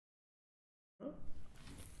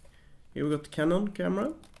here we got the Canon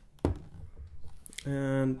camera,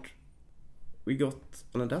 and we got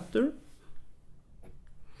an adapter,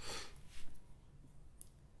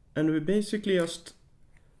 and we basically just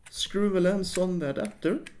screw the lens on the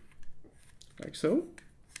adapter like so.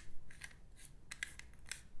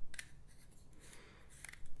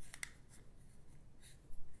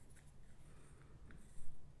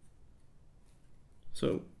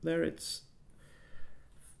 So there it's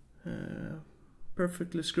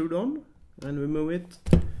perfectly screwed on, and we move it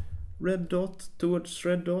red dot towards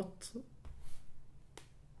red dot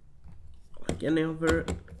like any other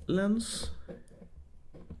lens.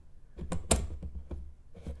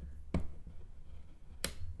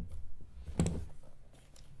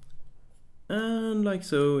 And like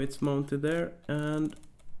so, it's mounted there, and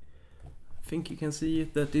I think you can see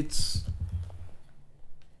that it's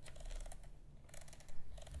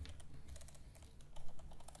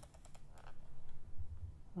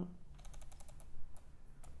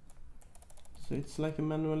so it's like a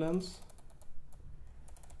manual lens.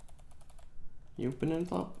 You open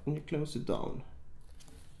it up and you close it down,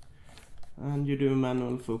 and you do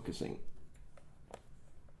manual focusing.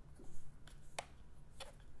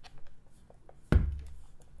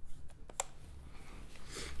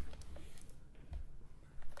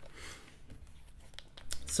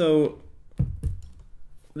 So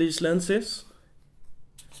these lenses,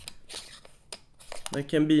 they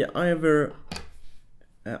can be either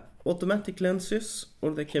automatic lenses,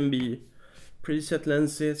 or they can be preset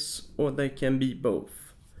lenses, or they can be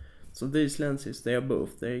both. So these lenses, they are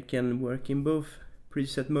both. They can work in both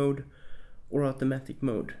preset mode or automatic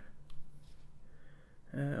mode.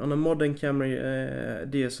 On a modern camera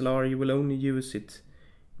DSLR, you will only use it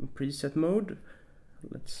in preset mode.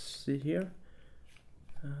 Let's see here.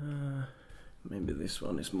 Maybe this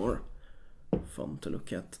one is more fun to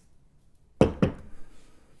look at.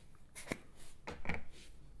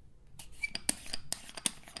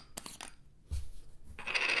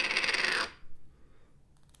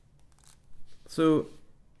 So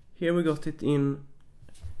here we got it in,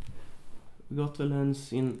 we got the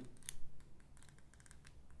lens in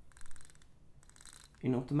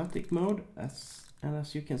automatic mode, and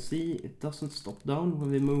as you can see, it doesn't stop down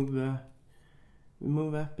when we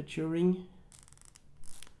move aperture ring.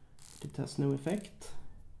 It has no effect,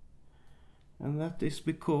 and that is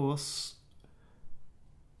because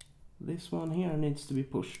this one here needs to be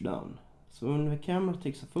pushed down. So when the camera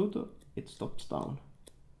takes a photo, it stops down.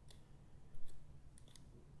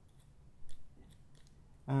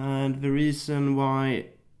 And the reason why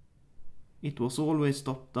it was always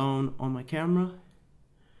stopped down on my camera,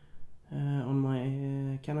 on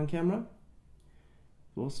my Canon camera,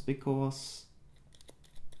 was because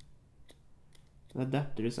the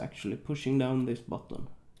adapter is actually pushing down this button.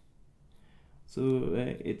 So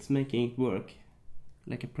it's making it work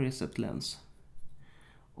like a preset lens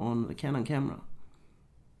on the Canon camera.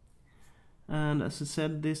 And as I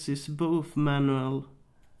said, this is both manual,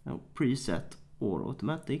 preset, or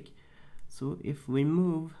automatic. So if we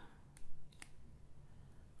move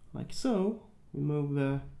like so, we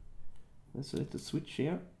move let's let the switch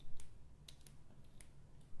here.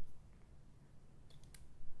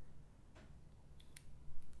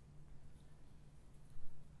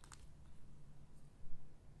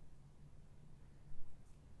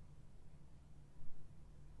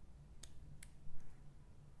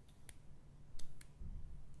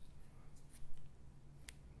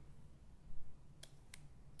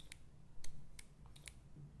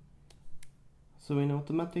 So in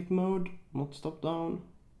automatic mode, not stop down.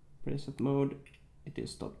 Preset mode, it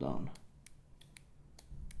is stop down.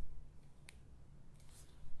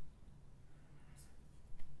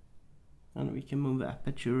 And we can move the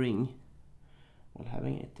aperture ring while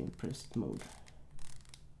having it in preset mode.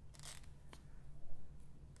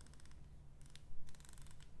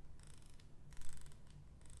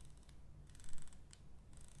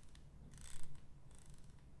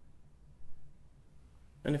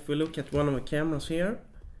 And if we look at one of the cameras here,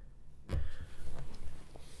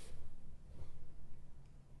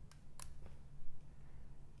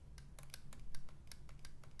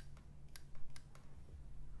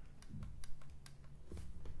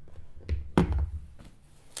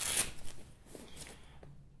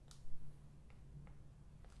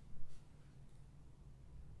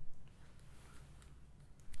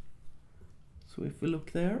 so if we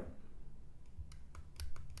look there,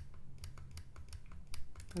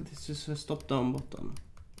 this is a stop down button.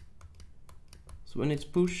 So when it's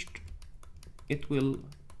pushed, it will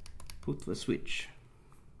put the switch.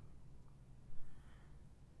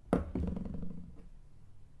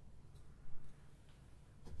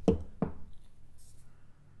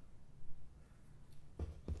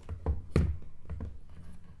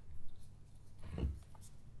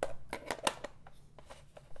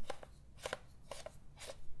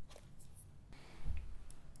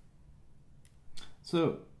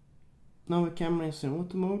 So now the camera is in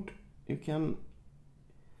auto mode. You can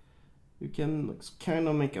kind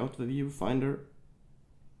of make out the viewfinder.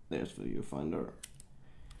 There's the viewfinder.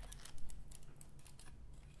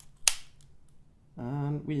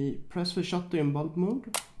 And we press the shutter in bulb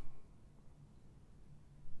mode.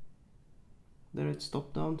 There it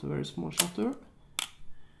stopped down to a very small shutter.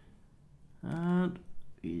 And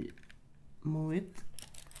we move it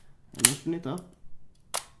and open it up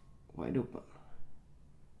wide open.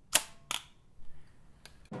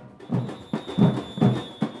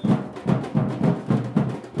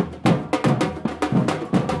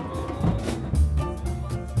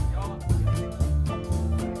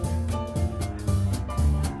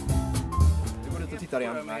 Tittar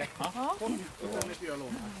igen. Nej. Ja,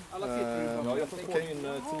 jag får in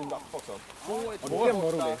 10 lapp också. Det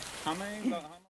var roligt.